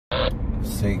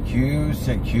CQDX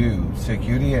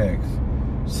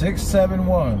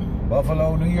 671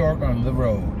 Buffalo, New York on the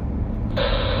road.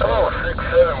 Oh,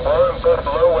 671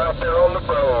 Buffalo out there on the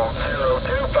road.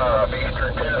 025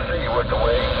 Eastern Tennessee with the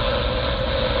weight.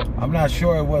 I'm not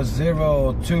sure it was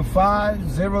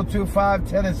 025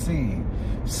 Tennessee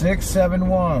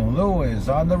 671 Lewis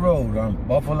on the road on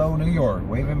Buffalo, New York,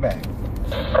 waving back.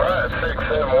 Alright,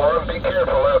 671, be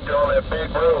careful out there on that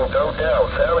big road, no doubt.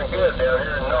 Sounding good down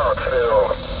here in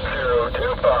Knoxville.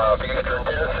 025 Eastern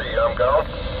Tennessee, I'm gone.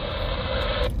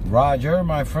 Roger,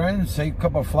 my friend. Safe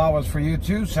cup of flowers for you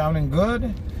too. Sounding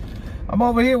good. I'm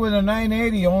over here with a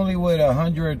 980, only with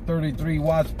 133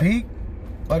 watts peak,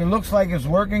 but it looks like it's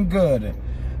working good.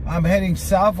 I'm heading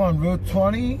south on Route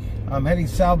 20. I'm heading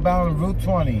southbound on Route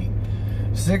 20.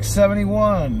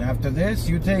 671. After this,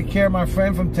 you take care, my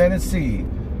friend from Tennessee.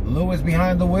 Lewis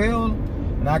behind the wheel,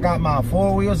 and I got my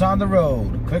 4 wheels on the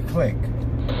road. Click, click.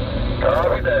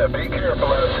 Copy that. Be careful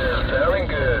out there. Sounding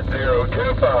good.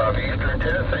 025 Eastern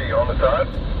Tennessee on the side.